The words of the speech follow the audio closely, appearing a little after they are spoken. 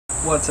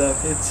What's up?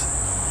 It's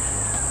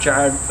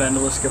Jared,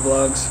 Vandalistica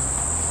Vlogs.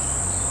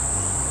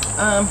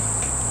 I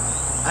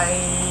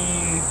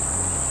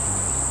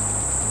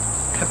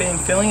have been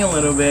feeling a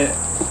little bit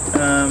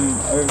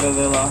over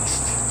the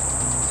last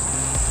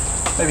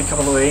maybe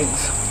couple of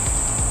weeks.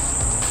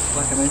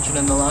 Like I mentioned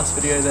in the last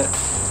video, that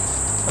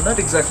I'm not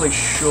exactly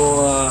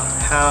sure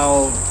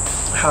how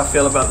I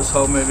feel about this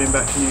whole moving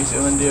back to New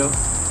Zealand deal,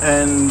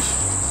 and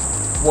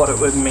what it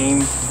would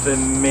mean for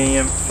me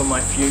and for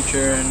my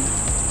future. And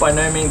by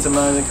no means am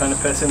I the kind of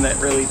person that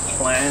really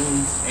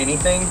plans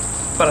anything,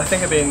 but I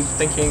think I've been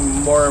thinking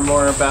more and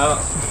more about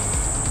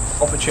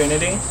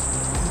opportunity.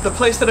 The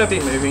place that I've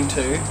been moving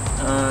to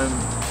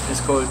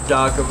is called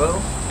Dargaville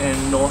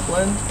in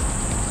Northland.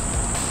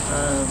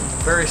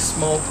 Very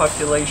small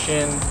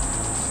population,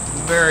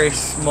 very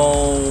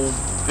small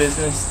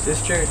business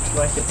district.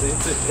 Like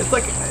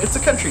it's a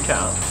country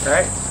town,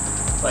 right?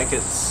 Like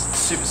it's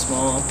super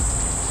small.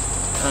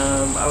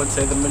 I would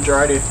say the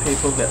majority of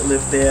people that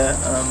live there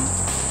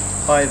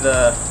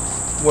either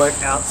work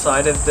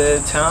outside of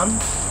the town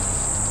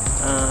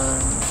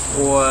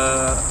or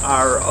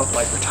are of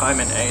like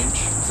retirement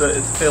age. So it's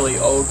a fairly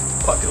old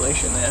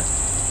population there.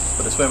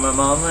 But it's where my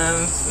mom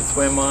lives, it's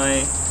where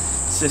my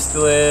sister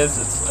lives,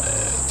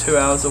 it's 2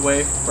 hours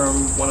away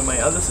from one of my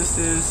other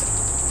sisters.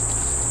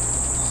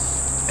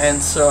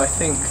 And so I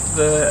think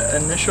the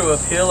initial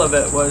appeal of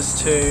it was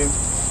to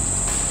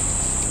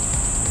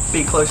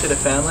be closer to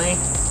family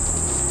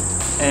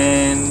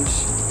and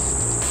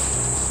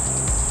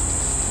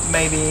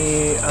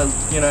maybe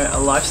a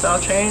lifestyle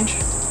change.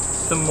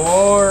 The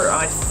more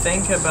I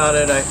think about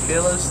it, I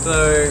feel as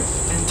though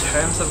in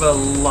terms of a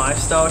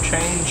lifestyle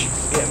change,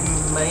 it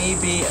may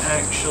be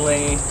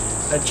actually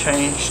a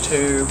change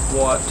to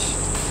what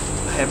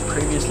I have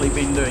previously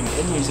been doing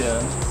in New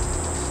Zealand,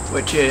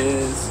 which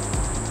is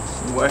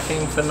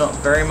working for not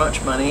very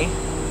much money,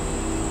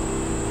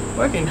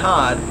 working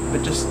hard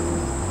but just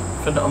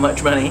for not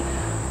much money,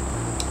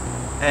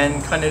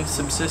 and kind of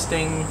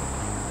subsisting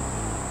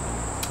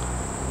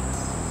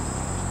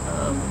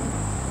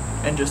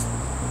and just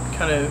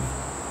kind of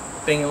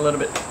being a little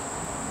bit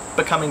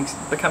becoming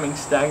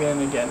stagnant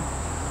again.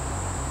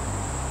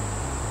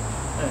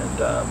 And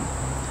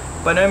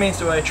by no means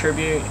do I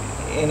attribute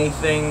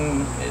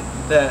anything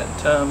that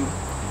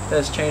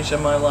has changed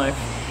in my life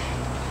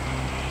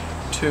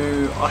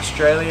to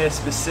Australia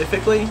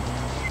specifically,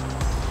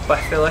 but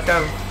I feel like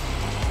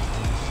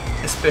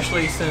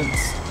especially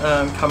since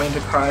coming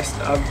to Christ,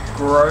 I've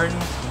grown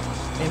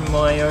in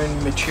my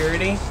own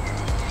maturity.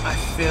 I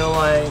feel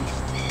like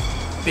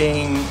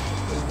being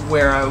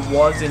where I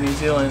was in New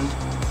Zealand,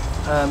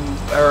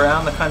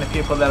 around the kind of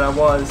people that I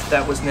was,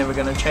 that was never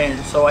going to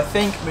change. So I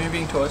think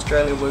moving to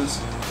Australia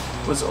was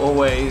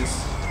always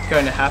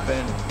going to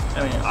happen.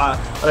 I mean, I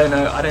don't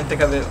know,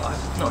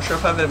 I'm not sure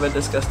if I've ever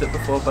discussed it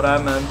before, but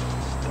I'm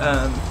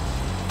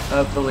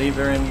a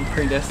believer in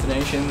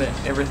predestination,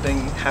 that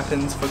everything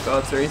happens for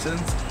God's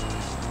reasons.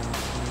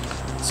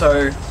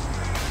 So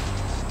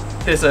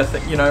there's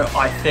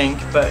I think,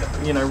 but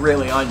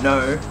really I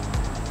know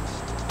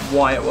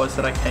why it was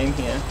that I came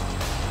here.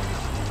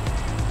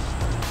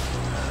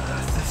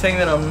 The thing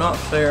that I'm not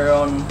clear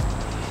on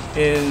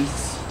is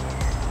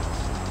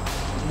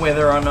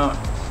whether or not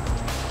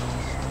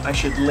I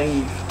should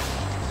leave.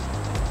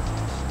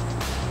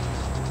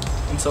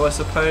 And so I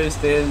suppose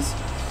there's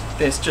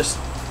just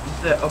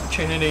the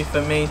opportunity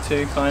for me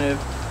to kind of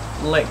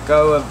let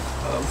go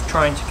of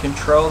trying to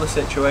control the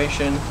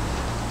situation,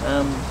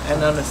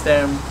 and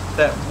understand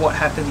that what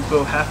happens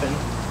will happen.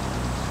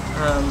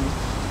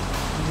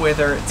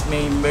 Whether it's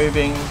me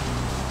moving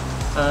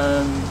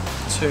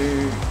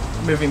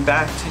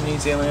back to New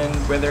Zealand,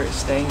 whether it's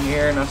staying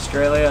here in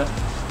Australia,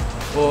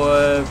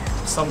 or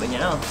something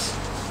else,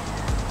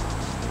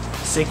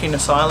 seeking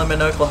asylum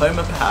in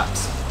Oklahoma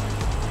perhaps.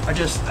 I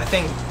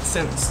think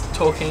since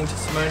talking to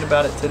Simone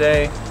about it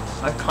today,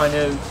 I kind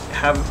of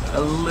have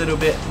a little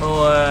bit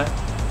more,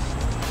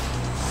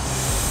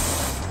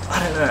 I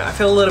don't know, I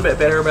feel a little bit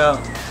better about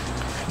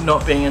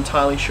not being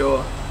entirely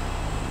sure.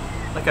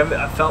 Like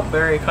I felt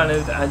very kind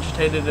of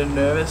agitated and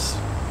nervous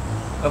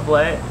of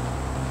late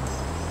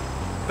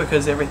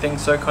because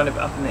everything's so kind of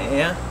up in the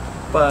air.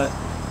 But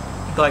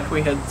like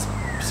we had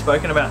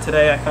spoken about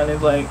today, I kind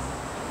of like,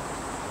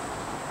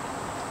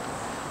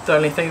 the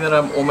only thing that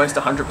I'm almost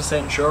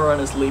 100% sure on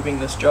is leaving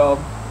this job.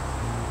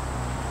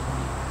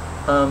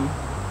 And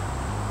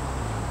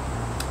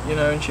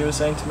she was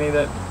saying to me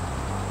that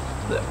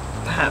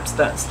perhaps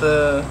that's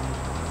the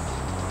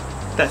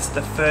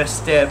first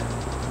step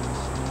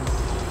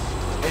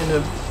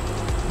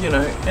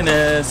in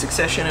a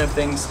succession of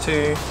things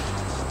to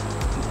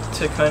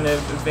kind of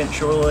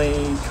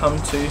eventually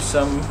come to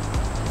some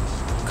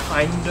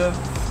kind of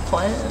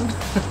plan.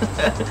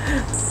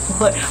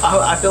 Like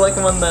I feel like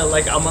I'm on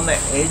the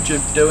edge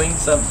of doing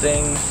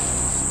something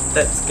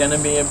that's gonna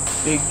be a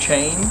big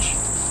change,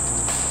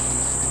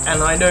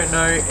 and I don't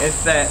know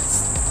if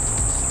that's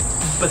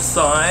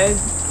beside,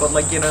 but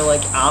like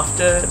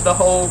after the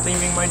whole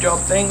leaving my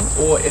job thing,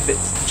 or if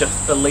it's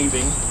just the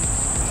leaving.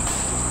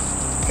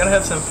 gotta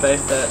have some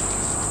faith that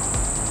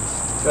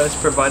God's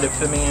provided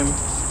for me and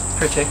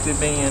protected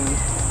me and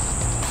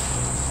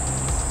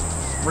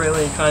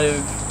really kind of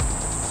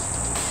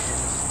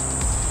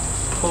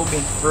pulled me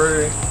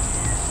through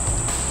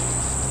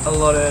a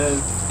lot of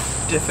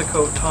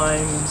difficult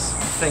times,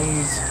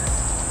 things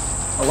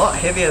a lot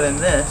heavier than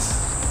this,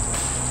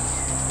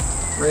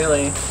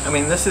 really. I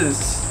mean, this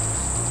is,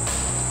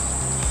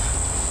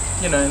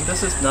 you know,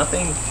 this is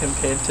nothing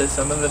compared to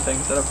some of the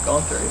things that I've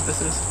gone through. This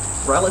is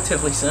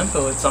relatively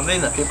simple. It's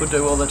something that people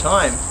do all the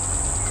time.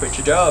 Quit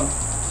your job,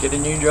 get a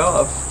new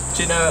job.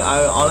 Do you know,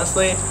 I was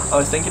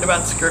thinking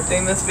about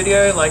scripting this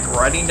video, like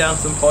writing down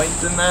some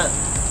points in that,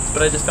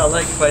 but I just felt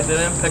like if I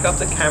didn't pick up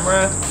the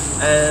camera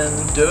and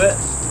do it,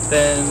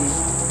 then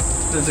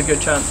there's a good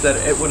chance that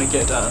it wouldn't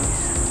get done.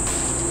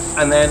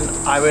 And then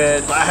I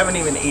haven't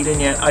even eaten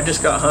yet. I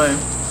just got home.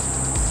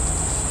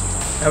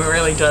 I haven't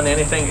really done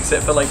anything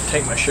except for like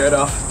take my shirt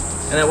off.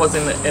 And that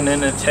wasn't in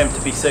an attempt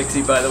to be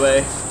sexy, by the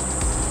way.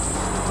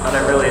 I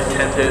don't really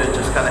attempt it, it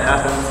just kind of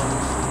happens.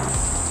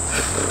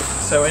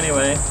 So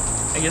anyway,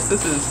 I guess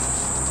this has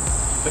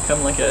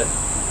become like a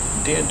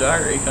Dear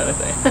Diary kind of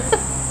thing.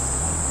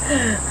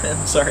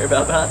 I'm sorry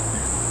about that.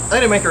 I'm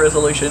going to make a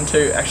resolution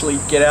to actually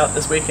get out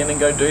this weekend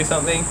and go do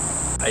something.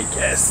 I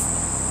guess.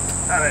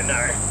 I don't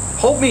know.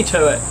 Hold me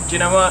to it. Do you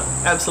know what?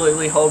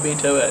 Absolutely hold me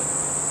to it.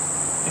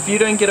 If you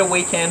don't get a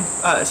weekend,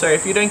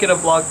 if you don't get a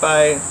vlog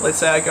by, let's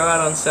say I go out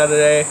on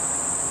Saturday,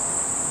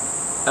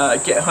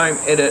 get home,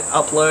 edit,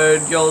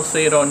 upload, you'll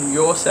see it on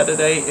your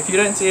Saturday. If you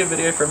don't see a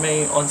video from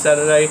me on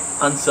Saturday,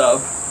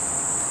 unsub.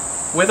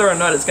 Whether or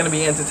not it's going to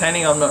be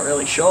entertaining, I'm not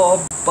really sure,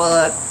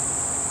 but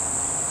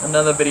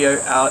another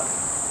video out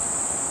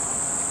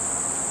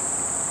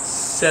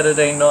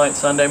Saturday night,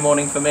 Sunday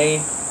morning for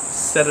me,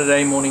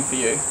 Saturday morning for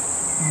you.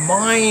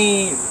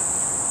 My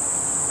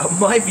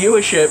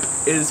viewership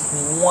is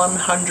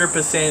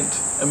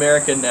 100%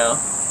 American now.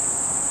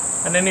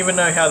 I don't even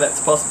know how that's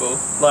possible.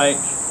 Like,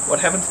 what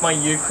happened to my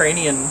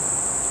Ukrainian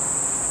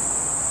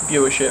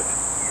viewership?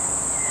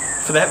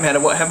 For that matter,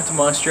 what happened to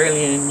my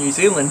Australian and New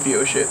Zealand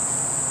viewership?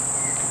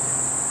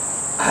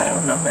 I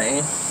don't know,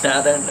 man.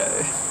 I don't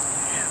know.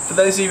 For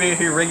those of you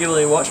who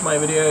regularly watch my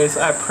videos,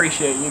 I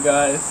appreciate you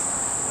guys.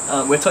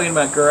 We're talking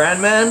about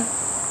Grandman.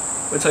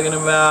 We're talking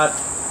about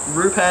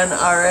Rupan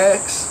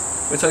RX.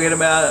 We're talking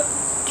about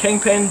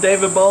Kingpin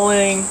David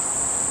Bowling.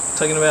 We're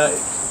talking about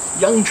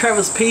Young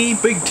Travis P,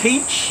 Big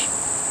Teach.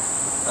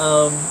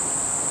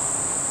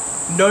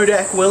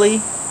 Nodak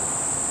Willie.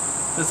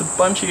 There's a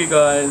bunch of you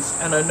guys,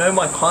 and I know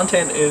my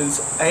content is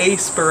A,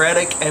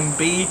 sporadic, and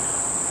B,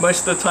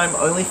 most of the time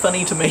only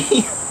funny to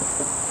me.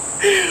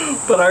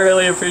 But I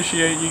really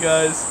appreciate you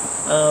guys.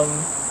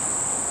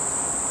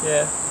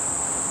 Yeah.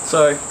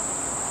 So,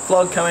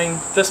 vlog coming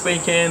this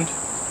weekend.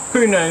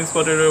 Who knows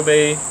what it'll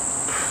be.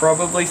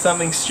 Probably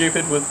something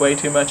stupid with way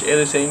too much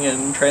editing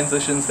and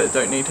transitions that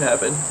don't need to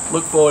happen.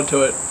 Look forward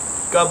to it.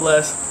 God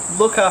bless.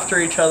 Look after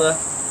each other.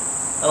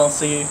 And I'll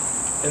see you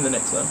in the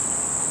next one.